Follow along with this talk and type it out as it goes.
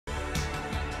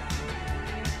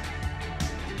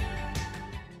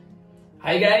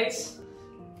Hi guys!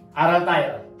 Aral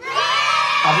tayo.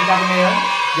 Topic natin ngayon,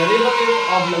 derivative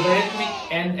of logarithmic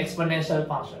and exponential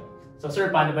function. So sir,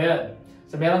 paano ba yun?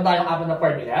 So meron tayong apat na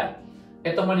formula.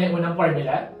 Ito muna yung unang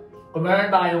formula. Kung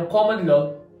meron tayong common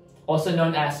log, also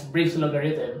known as Briggs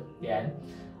logarithm, yan.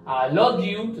 Log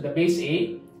u to the base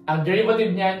a, ang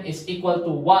derivative niyan is equal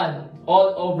to 1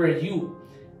 all over u,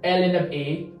 ln of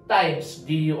a times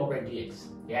du over dx.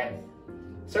 Yan.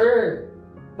 Sir,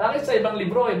 bakit sa ibang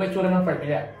libro iba itsura ng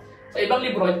formula? Sa ibang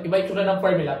libro, iba itsura ng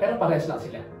formula pero parehas lang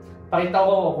sila. Pakita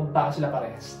ko kung bakit sila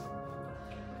parehas.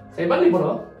 Sa ibang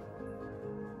libro,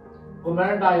 kung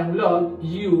meron tayong log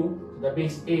u to the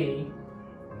base a,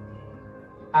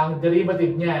 ang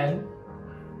derivative niyan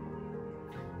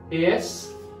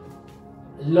is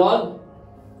log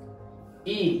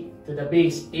e to the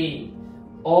base a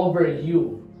over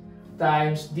u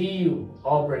times du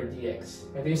over dx.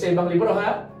 Ito yung sa ibang libro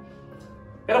ha?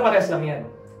 Pero parehas lang yan.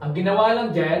 Ang ginawa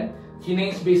lang dyan,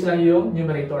 change base lang yung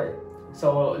numerator.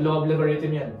 So, law of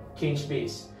logarithm yan. Change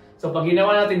base. So, pag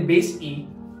ginawa natin base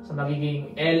e, so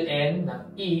magiging ln ng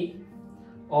e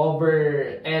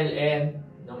over ln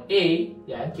ng a,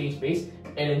 yan, change base,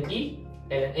 ln e,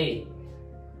 ln a.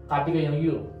 Copy ko yung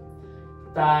u.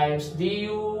 Times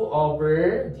du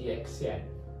over dx, yan.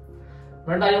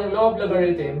 Meron tayong law of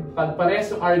logarithm, pag parehas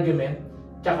yung argument,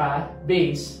 tsaka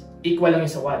base, equal lang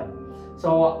yung sa 1.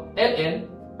 So, ln,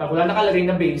 pag wala nakalagay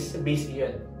na base e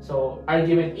yun. So,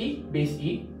 argument e, base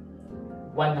e,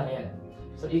 1 lang yan.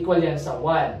 So, equal yan sa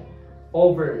 1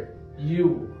 over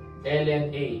u ln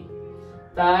a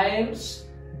times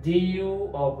du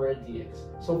over dx.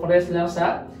 So, parehas lang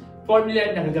sa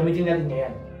formula na gagamitin natin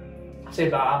ngayon.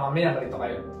 Kasi baka mamaya malito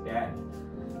kayo. Yan.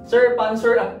 Sir, paano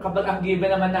sir, kapag ang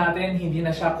given naman natin, hindi na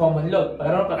siya common log.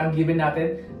 Pero pag ang given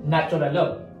natin, natural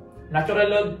log. Natural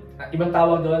log, ibang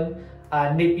tawag doon,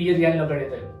 Neperian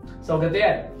logarithm. So, ganito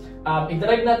yan.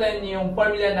 I-derive natin yung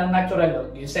formula ng natural log,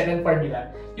 yung second formula,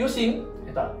 using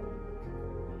ito.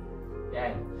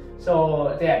 Yan. So,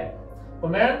 ito yan.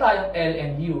 Kung meron tayong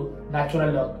ln u,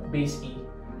 natural log, base e,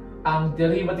 ang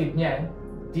derivative niyan,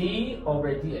 d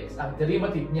over dx, ang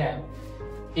derivative niyan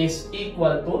is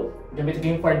equal to, gamitin ko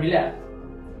yung formula,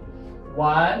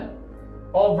 1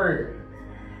 over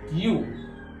u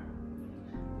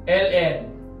ln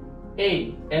a,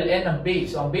 ln ng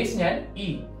base. So, ang base niyan,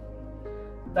 e,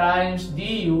 times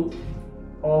du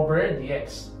over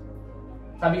dx.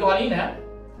 Sabi ko kanina,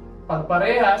 pag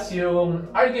parehas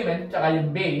yung argument tsaka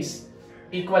yung base,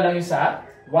 equal lang yung sa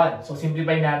 1. So,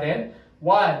 simplify natin,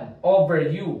 1 over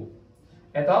u.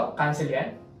 Ito, cancel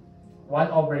yan. 1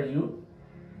 over u.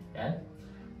 Yan.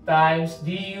 Times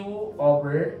du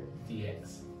over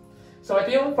dx. So,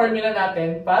 ito yung formula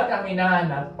natin pag ang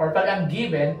hinahanap or pag ang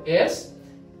given is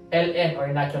ln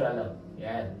or natural log.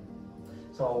 Yan.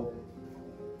 So,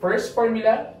 first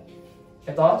formula,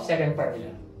 ito, second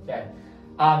formula. Yan.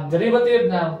 Derivative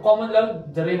ng common log,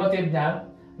 derivative ng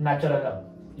natural log.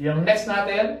 Yung next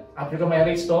natin, after ko may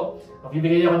erase to,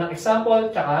 magbibigay ako ng example,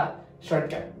 tsaka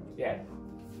shortcut. Yan.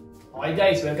 Okay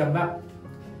guys, welcome back.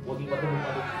 Huwag iba ito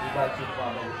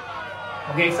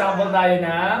mag-example tayo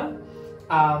ng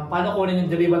paano kunin yung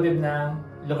derivative ng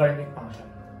logarithmic function.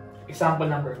 Example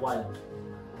number 1.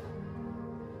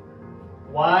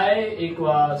 Y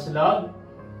equals log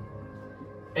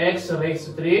x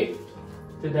raised to 3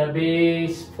 to the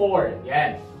base 4.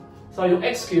 Yan. So, yung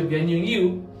x cubed, yan yung u.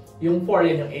 Yung 4,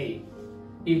 yan yung a.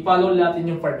 I-follow natin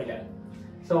yung formula.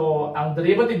 So, ang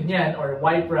derivative niyan, or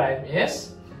y prime,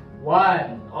 is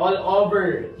 1 all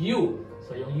over u.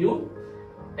 So, yung u,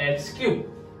 x cubed.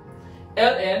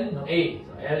 ln ng a.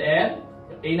 So, ln,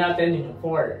 yung a natin, yun yung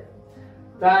 4.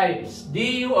 Times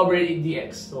du over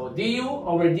dx. So, du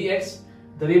over dx,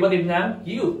 derivative ng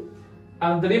u.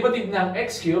 Ang derivative ng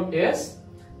x cubed is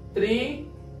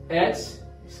 3x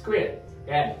squared.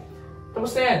 Yan.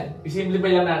 Tapos na yan.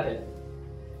 I-simplify lang natin.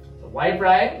 So, y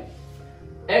prime,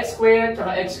 x squared,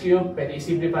 tsaka x cubed, pwede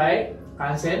i-simplify.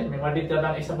 Cancel. May matitira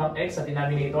ng isa pang x sa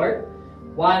denominator.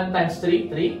 1 times 3,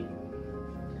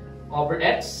 3. Over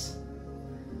x,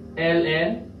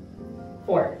 ln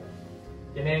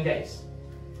 4. Yan na yan guys.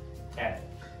 Yan.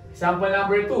 Example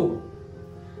number 2.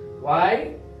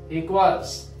 Y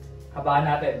equals, habaan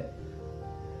natin,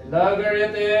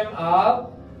 logarithm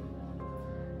of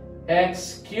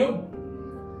x cubed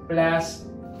plus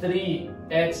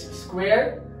 3x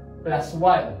squared plus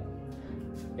 1.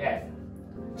 Yan.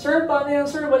 Sir, paano yan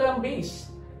sir? Walang base.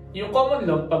 Yung common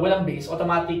log, pag walang base,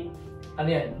 automatic, ano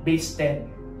yan, base 10.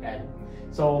 Yan.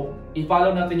 So,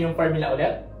 i-follow natin yung formula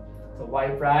ulit. So, y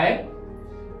prime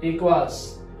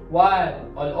equals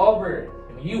 1 all over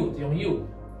yung u,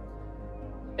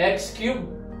 x cubed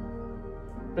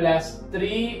plus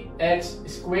 3x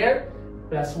squared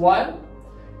plus 1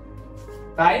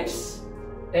 times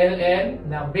ln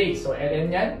ng base. So, ln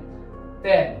yan,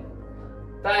 10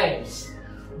 times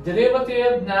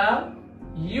derivative ng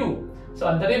u. So,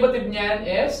 ang derivative niyan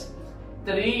is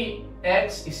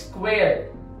 3x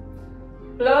squared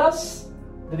plus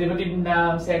derivative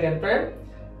ng second term,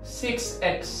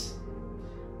 6x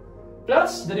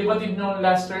plus derivative ng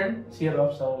last term,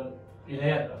 0. So, yun na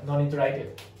yan. No need to write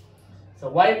it. So,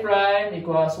 y prime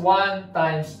equals 1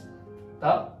 times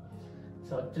top.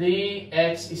 So,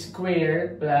 3x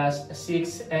squared plus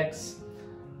 6x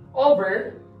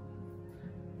over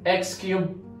x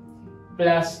cubed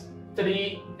plus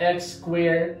 3x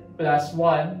squared plus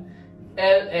 1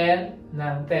 ln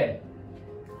ng 10.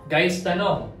 Guys,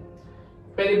 tanong.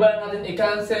 Pwede ba natin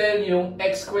i-cancel yung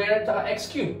x squared at x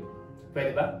cubed?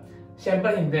 Pwede ba?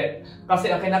 Siyempre hindi.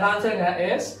 Kasi ang kinakancel nga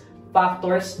is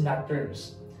factors, not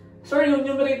terms. Sir, yung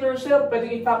numerator, sir,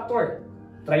 pwedeng i-factor.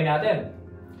 Try natin.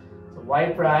 So, y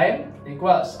prime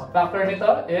equals, ang factor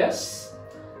nito is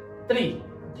 3,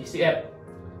 GCF.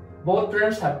 Both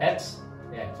terms have x.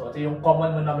 Yan. So, ito yung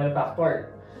common monomial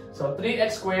factor. So,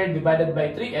 3x squared divided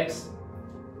by 3x,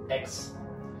 x.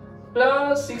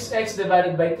 Plus 6x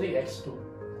divided by 3x, 2.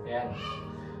 Yan.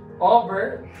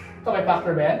 Over, ito may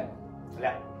factor ba yan?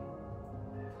 Wala.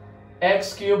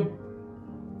 X cubed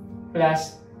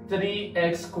plus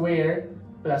 3x squared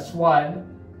plus 1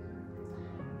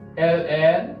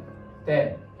 ln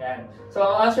 10. Yan. So,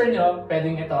 ang answer nyo,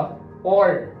 pwedeng ito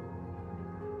or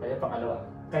pwede pangalawa.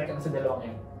 Kahit sa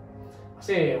dalawang yan.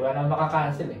 Kasi wala nang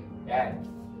makakancel eh. Yan.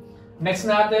 Next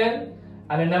natin,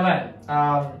 ano naman?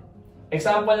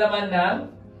 Example naman ng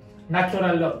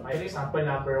natural log. May example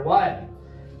number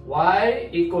 1.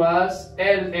 Y equals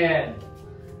ln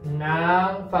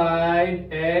ng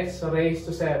 5x raised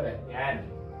to 7. Yan.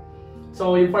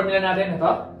 So, yung formula natin,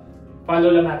 ito.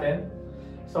 Follow lang natin.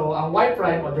 So, ang y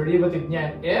prime o derivative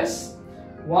niyan is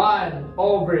 1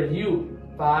 over u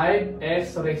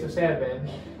 5x raised to 7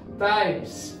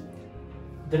 times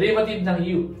derivative ng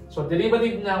u. So,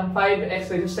 derivative ng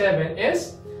 5x raised to 7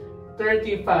 is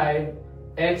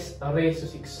 35x raised to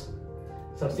 6.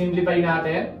 So, simplify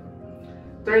natin.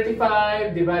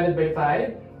 35 divided by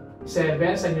 5,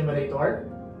 7 sa numerator.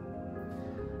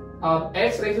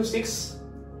 X raised to 6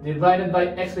 divided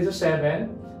by x raised to 7,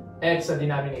 x sa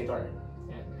denominator.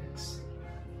 Yan, x.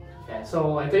 Yan.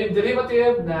 So, ito yung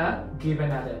derivative na given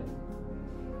natin.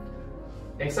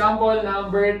 Example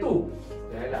number 2.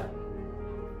 Yan lang.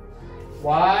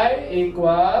 Y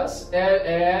equals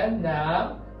ln ng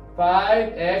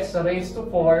 5x raised to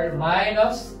 4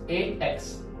 minus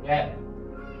 8x. Yan.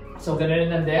 So,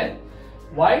 ganun lang din.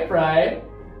 Y prime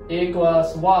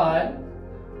equals 1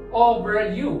 over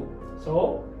u.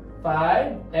 So,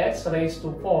 5x raised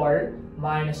to 4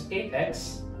 minus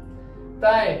 8x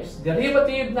times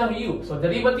derivative ng u. So,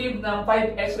 derivative ng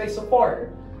 5x raised to 4,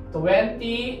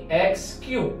 20x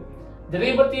cubed.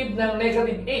 Derivative ng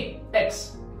negative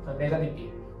 8x. So, negative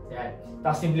 8. Yan.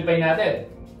 Tapos, simplify natin.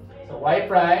 So, y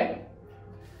prime,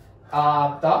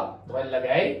 ito, doon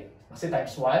lagay, kasi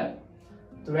times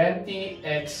 1,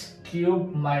 20x cubed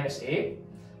minus 8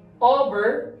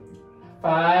 over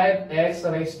 5x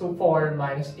raised to 4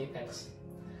 minus 8x.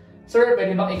 Sir,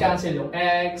 pwede bang i-cancel yung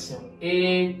x, yung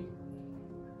 8?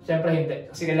 Siyempre hindi,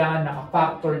 kasi kailangan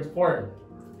naka-factored form.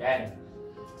 Yan.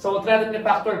 So, try natin yung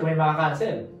factor kung may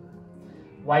maka-cancel.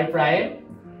 Y prime,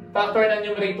 factor ng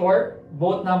numerator,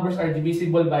 both numbers are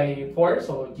divisible by 4,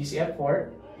 so GCF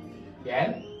 4.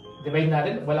 Yan. Divide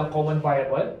natin, walang common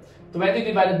variable. 20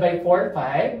 divided by 4,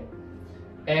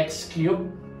 5. X cubed.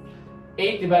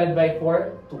 8 divided by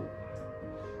 4, 2.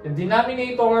 Yung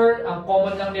denominator, ang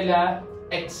common lang nila,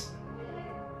 x.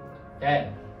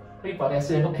 Yan. Uy, parehas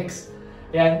sila ng x.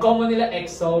 Yan, common nila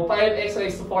x. So, 5x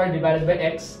raised to 4 divided by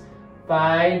x,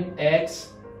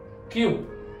 5x cubed.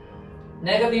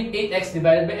 Negative 8x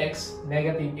divided by x,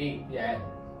 negative 8. Yan.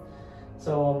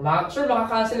 So, sure,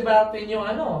 makakancel ba natin yung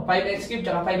 5x cubed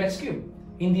tsaka 5x cubed?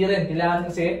 Hindi rin.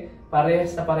 Kailangan kasi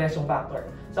parehas na parehas yung factor.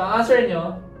 So, ang answer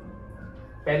nyo,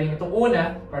 pwedeng itong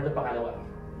una or itong pangalawa.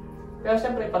 Pero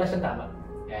siyempre, parehas yung tama.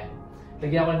 Yan.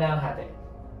 Lagyan ko na ng hati.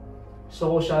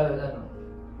 Social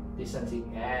distancing.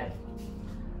 Yan.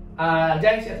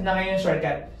 Guys, ito na ngayon yung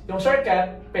shortcut. Yung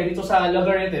shortcut, pwede ito sa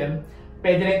logarithm,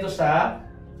 pwede rin ito sa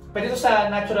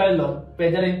natural log,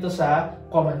 pwede rin ito sa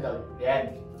common log.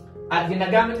 Yan. At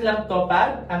ginagamit lang ito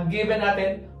pag ang given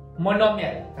natin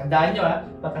monomial. Tandaan nyo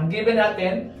pag ang given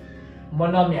natin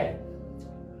monomial.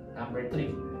 Number 3.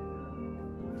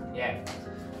 Yan.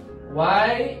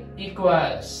 Y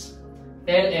equals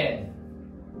ln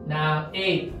ng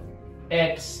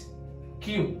 8x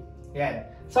cube. Yan.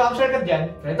 So, ang shortcut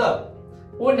dyan, ito.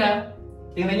 Una,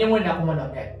 tingnan nyo muna kung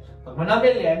monomial. Pag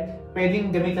monomial yan,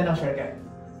 pwedeng gamitan ng shortcut.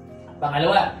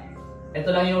 Pangalawa, ito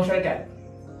lang yung shortcut.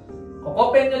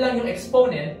 Kukopen nyo lang yung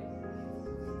exponent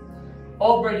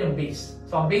over yung base.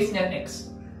 So, ang base niyan,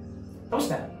 x. Tapos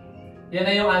na. Yan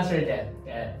na yung answer dyan.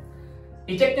 Yan.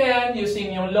 I-check nyo yan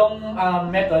using yung long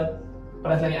method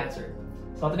para sa yung answer.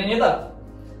 So, tignan nyo ito.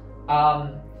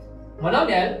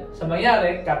 Monomial, so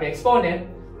mangyari, copy exponent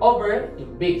over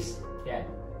yung base. Yan.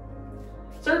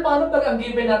 Sir, paano pag ang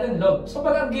given natin log? So,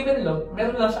 pag ang given log,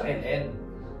 meron lang siyang ln.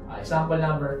 Example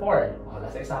number 4.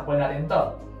 Last example natin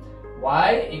to. Y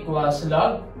equals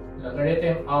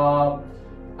logarithm of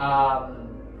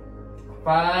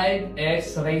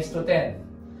 5x raised to 10.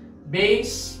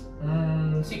 Base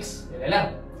 6. Yan lang.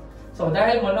 So,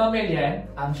 dahil monomial yan,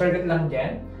 ang shortcut lang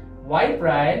dyan, y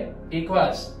prime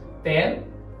equals 10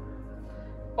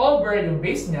 over yung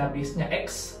base niya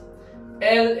x,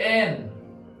 ln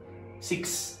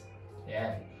 6.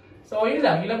 Yan. So, yun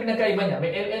lang pinagkaiba niya.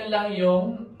 May ln lang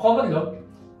yung common log,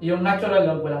 yung natural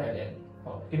log walang ln.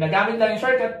 Ginagamit lang yung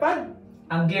shortcut pag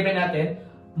ang given natin,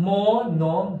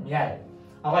 monomial.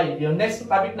 Okay, yung next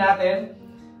topic natin,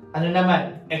 ano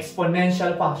naman?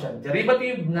 Exponential function.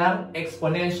 Derivative ng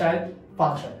exponential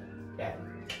function. Yan.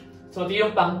 So, ito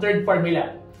yung pang third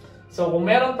formula. So, kung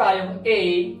meron tayong a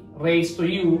raised to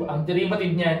u, ang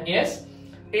derivative niyan is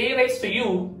a raised to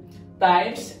u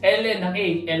times ln ng a,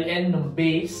 ln ng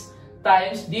base,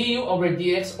 times du over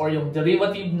dx or yung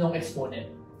derivative ng exponent.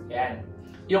 Yan.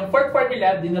 Yung fourth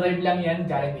formula, dinerive lang yan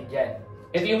galing din dyan.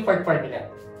 Ito yung fourth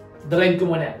formula. Derive ko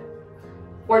muna.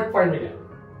 Fourth formula.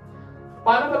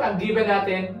 Paano pag ang given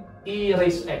natin e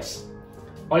raised to x?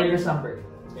 Euler's number.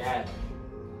 Yan.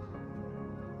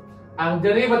 Ang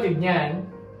derivative niyan,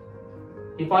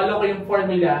 i-follow ko yung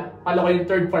formula, follow ko yung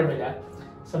third formula.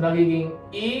 So, magiging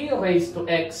e raised to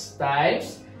x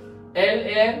times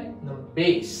ln ng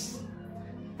base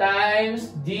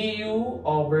times du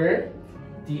over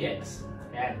dx.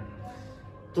 Yan.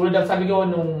 Tulad ng sabi ko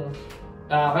nung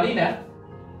kanina,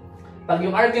 pag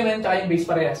yung argument at yung base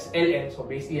parehas, ln, so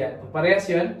base yan. Pag parehas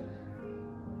yun,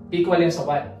 equal yan sa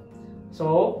 1.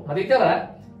 So,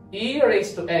 matitira, e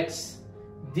raised to x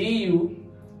du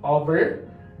over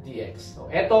dx. So,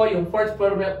 ito yung fourth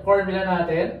formula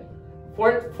natin.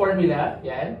 Fourth formula,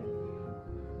 yan.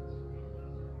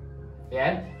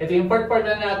 Yan. Ito yung fourth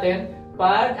formula natin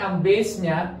pag ang base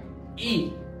niya,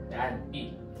 e. Yan,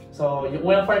 e. So, yung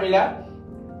unang formula,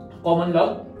 common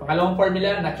log. Pangalawang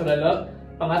formula, natural log.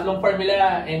 Pangatlong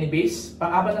formula, any base.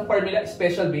 Pang-apat ng formula,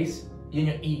 special base.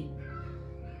 Yun yung e.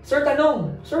 Sir,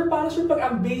 tanong. Sir, paano sir pag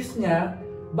ang base niya,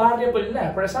 variable na?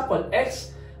 For example,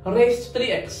 x raised to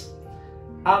 3x.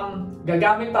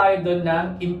 Gagamit tayo doon ng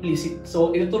implicit. So,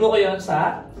 ituturo ko yun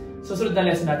sa susunod na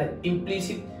lesson natin.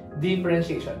 Implicit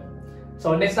differentiation.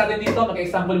 So, next natin dito,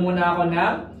 mag-example muna ako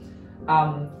ng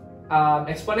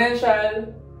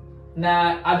exponential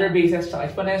na other bases tsaka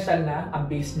exponential na ang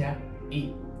base niya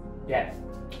e. Yan.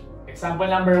 Example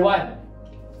number 1.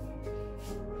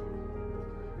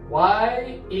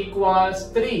 Y equals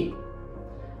 3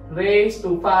 raised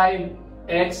to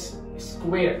 5x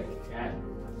squared. Yan.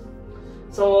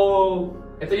 So,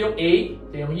 ito yung a,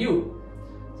 ito yung u.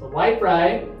 So, y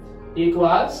prime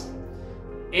equals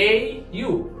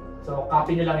au. So,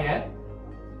 copy nyo lang yan.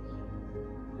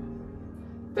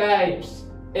 Times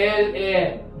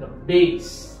ln ng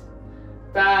base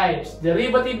times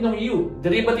derivative ng u,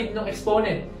 derivative ng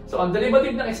exponent. So, ang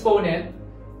derivative ng exponent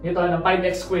nito ng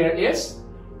 5x squared is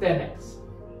 10x.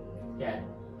 Yan.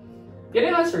 Yan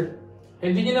yung answer.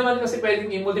 Hindi nyo naman kasi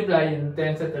pwedeng i-multiply yung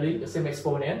 10 sa 3 kasi may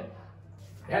exponent.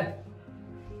 Yan.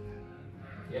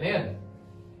 Yan na yan.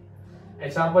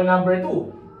 Example number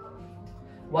 2.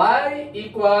 Y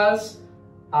equals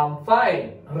 5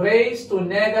 raised to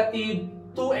negative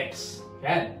 2x.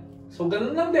 Yan. So,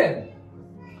 ganun lang din.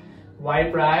 Y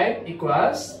prime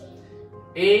equals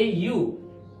au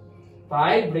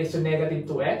 5 raised to negative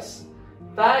 2x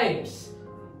times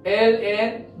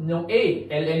ln ng a,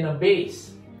 ln ng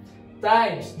base,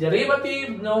 times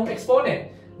derivative ng exponent,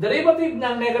 derivative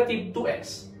ng negative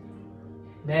 2x,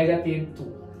 negative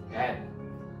 2. Yan.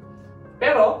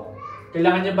 Pero,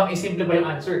 kailangan nyo bang i-simplify yung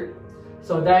answer?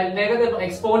 So, dahil negative ang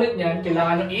exponent niyan,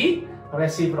 kailangan nyo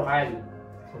i-reciprocal.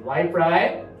 So, y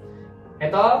prime,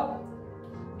 ito,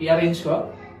 i-arrange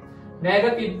ko,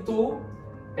 negative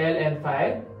 2 ln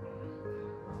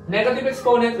 5, negative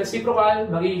exponent, reciprocal,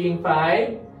 magiging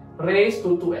 5 raised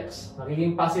to 2x.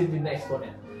 Magiging positive na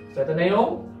exponent. So, ito na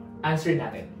yung answer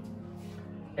natin.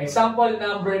 Example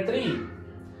number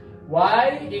 3. Y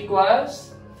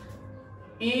equals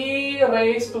e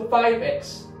raised to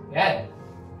 5x. Yan.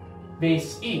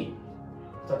 Base e.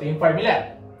 So, ito yung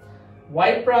formula.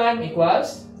 Y prime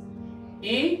equals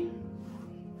e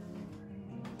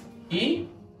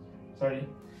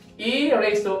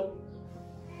raised to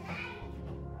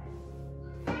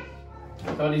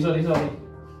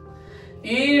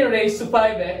e raised to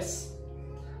 5x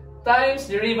times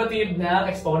derivative ng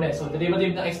exponent. So,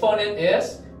 derivative ng exponent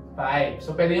is 5.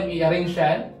 So, pwede yung i-arrange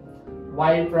yan.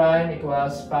 Y prime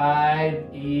equals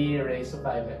 5e raised to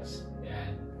 5x.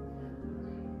 Yan.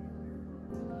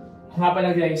 Nga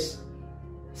pala guys,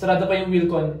 sarado pa yung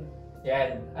wheelcon.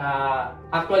 Yan.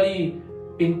 Actually,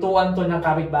 pintuan to ng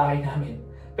kapitbahay namin.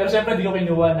 Pero syempre, di ko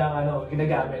kinuha ng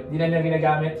ginagamit. Di na nila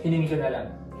ginagamit, hiningi ko na lang.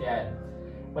 Yan.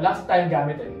 Wala kasi tayong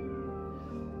gamit eh.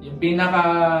 Yung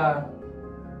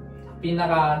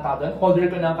holder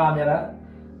ko ng camera,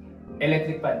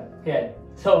 electric pan. Yan.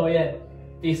 So, yan.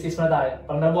 Tis-tis na tayo.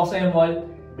 Pag nabukas na yung wall,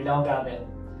 bilang gamit.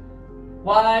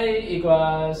 Y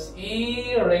equals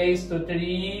e raised to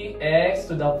 3x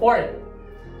to the 4th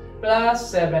plus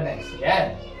 7x.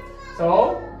 Yan.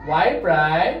 So, y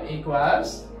prime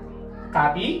equals,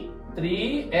 copy,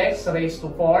 3x raised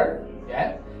to 4,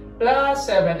 yan, plus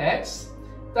 7x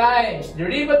times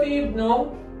derivative ng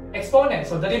exponent.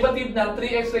 So, derivative ng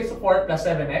 3x raised to 4 plus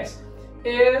 7x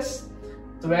is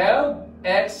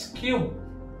 12x cubed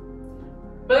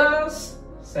plus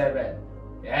 7.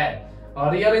 Yan.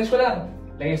 O, rearrange ko lang.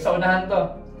 Lagay sa unahan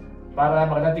to para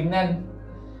magandang tingnan.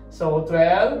 So,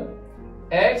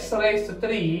 12x raised to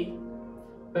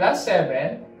 3 plus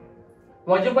 7.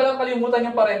 Huwag nyo palang kalimutan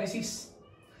yung parenthesis.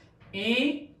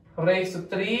 E raised to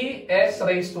 3x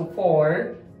raised to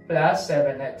 4 plus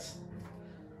 7x.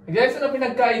 Guys, ano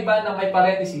pinagkaiba ng may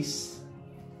parenthesis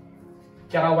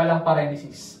tsaka walang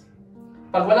parenthesis?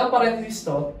 Pag walang parenthesis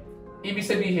to, ibig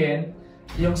sabihin,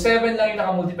 yung 7 lang yung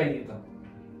nakamultiply dito.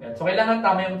 Yan. So, kailangan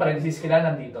tama yung parenthesis,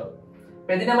 kailangan dito.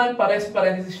 Pwede naman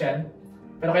parenthesis yan,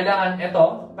 pero kailangan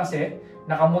ito kasi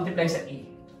nakamultiply sa e.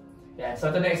 Yan. So,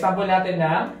 ito na example natin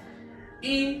ng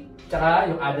e tsaka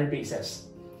yung other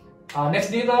bases.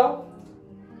 Next dito,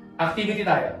 activity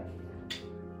tayo.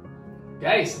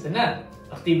 Guys, ito na.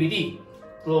 Activity.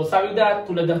 So,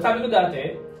 tulad ng sabi ko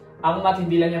dati, ang math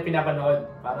hindi lang yung pinapanood.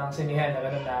 Parang sinihan na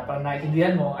gano'n na, parang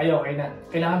naiintindihan mo, ay okay na.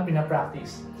 Kailangan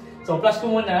pinapractice. So, plus ko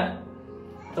muna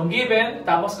itong given,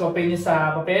 tapos copy nyo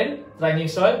sa papel, try nyo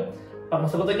i-solve. Pag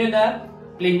masagutan nyo na,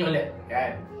 play nyo ulit.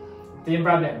 Yan. Ito yung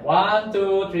problem. 1,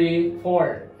 2, 3,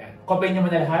 4. Yan. Copy nyo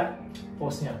muna lahat,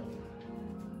 post nyo.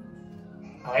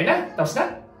 Okay na? Tapos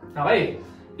na? Okay.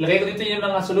 Ilagay ko dito yung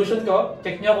mga solution ko.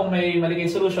 Check nyo kung may mali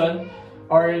kayong solution.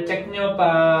 Or check nyo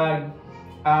pag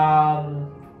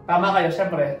tama kayo,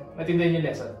 syempre, matindihan yung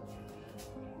lesson.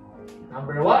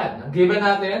 Number 1, ang given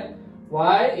natin,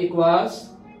 y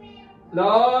equals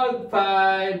log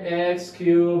 5x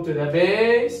cubed to the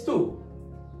base 2.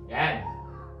 Yan.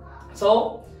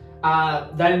 So,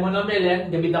 dahil monomial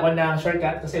yan, gamit ako ng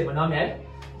shortcut kasi monomial.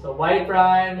 So, y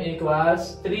prime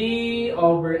equals 3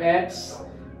 over x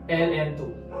ln 2.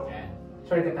 Yan.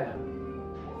 Shortcut na lang.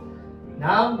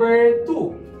 Number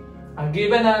 2, ang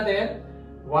given natin,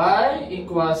 y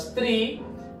equals 3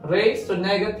 raised to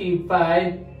negative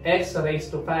 5x raised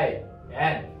to 5.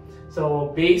 Yan. So,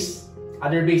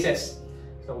 other bases.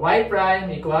 So, y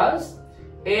prime equals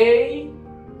a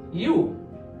u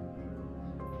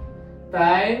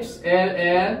times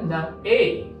ln ng a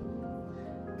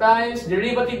times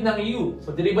derivative ng u.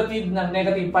 So, derivative ng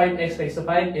negative 5x raised to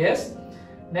 5 is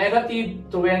negative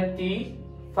 25x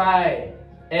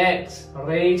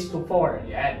raised to 4.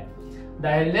 Yan.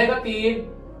 Dahil negative,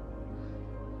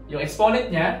 yung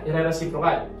exponent niya,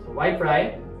 i-reciprocal. So, y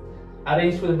prime,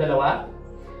 arrange ko ng dalawa.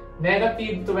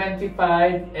 Negative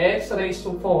 25x raised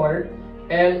to 4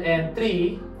 ln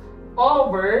 3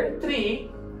 over 3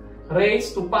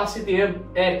 raised to positive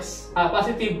 5x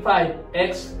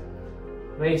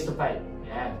raised to 5.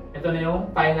 Yan. Ito na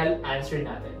yung final answer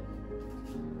natin.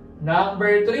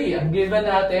 Number 3, ang given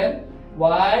natin,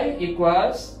 y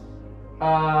equals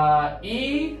e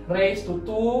raised to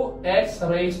 2x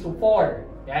raised to 4.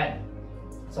 Yan.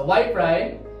 So, y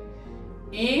prime,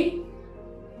 e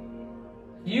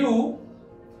u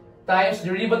times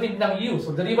derivative ng u. So,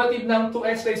 derivative ng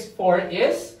 2x raised to 4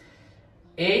 is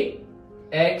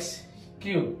 8x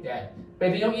cubed. Yan.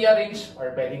 Pwede yung i-arrange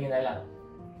or pwede nyo na lang.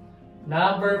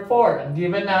 Number 4, ang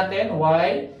given natin,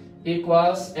 y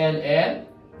equals ln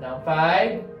ng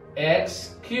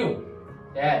 5x cubed.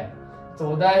 Yan.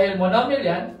 So, dahil monomial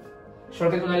yan,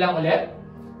 shortcut ko na lang ulit,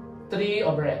 3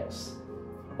 over x.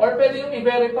 Or pwede yung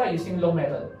i-verify using law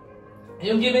method.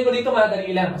 Yung given ko dito,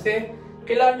 madali lang. Kasi,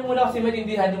 kailangan nyo muna kasi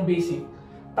maintindihan yung basic.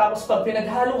 Tapos pag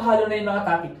pinaghalo-halo na yung mga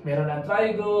topic, meron ng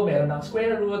trigo, meron ng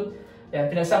square root,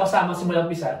 yan, pinagsama-sama simulang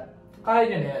umpisa, kaya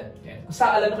nyo na yan. Yan. Kung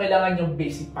saan alam mo kailangan yung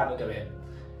basic paano gawin.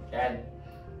 Yan.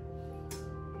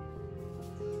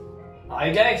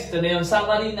 Okay guys, ito na yung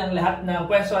summary ng lahat ng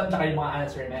question at yung mga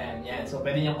answer na yan. Yan. So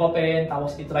pwede nyo copy,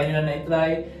 tapos itry nyo na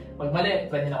i-try. Pag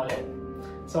mali, try nyo na ulit.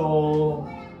 So,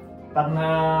 pag na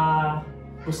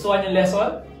gustuhan yung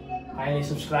lesson, kindly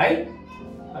subscribe.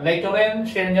 Like nyo rin,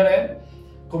 share nyo rin.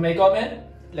 Kung may comment,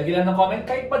 lagi lang ng comment,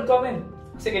 kahit pag-comment.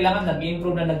 Kasi kailangan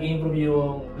nag-improve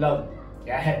yung vlog.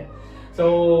 Yan. So,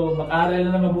 mag-aaral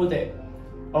na mabuti.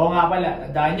 Oo nga pala,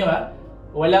 tandaan nyo ha,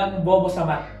 walang bobo sa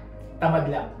math, tamad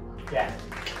lang. Yan.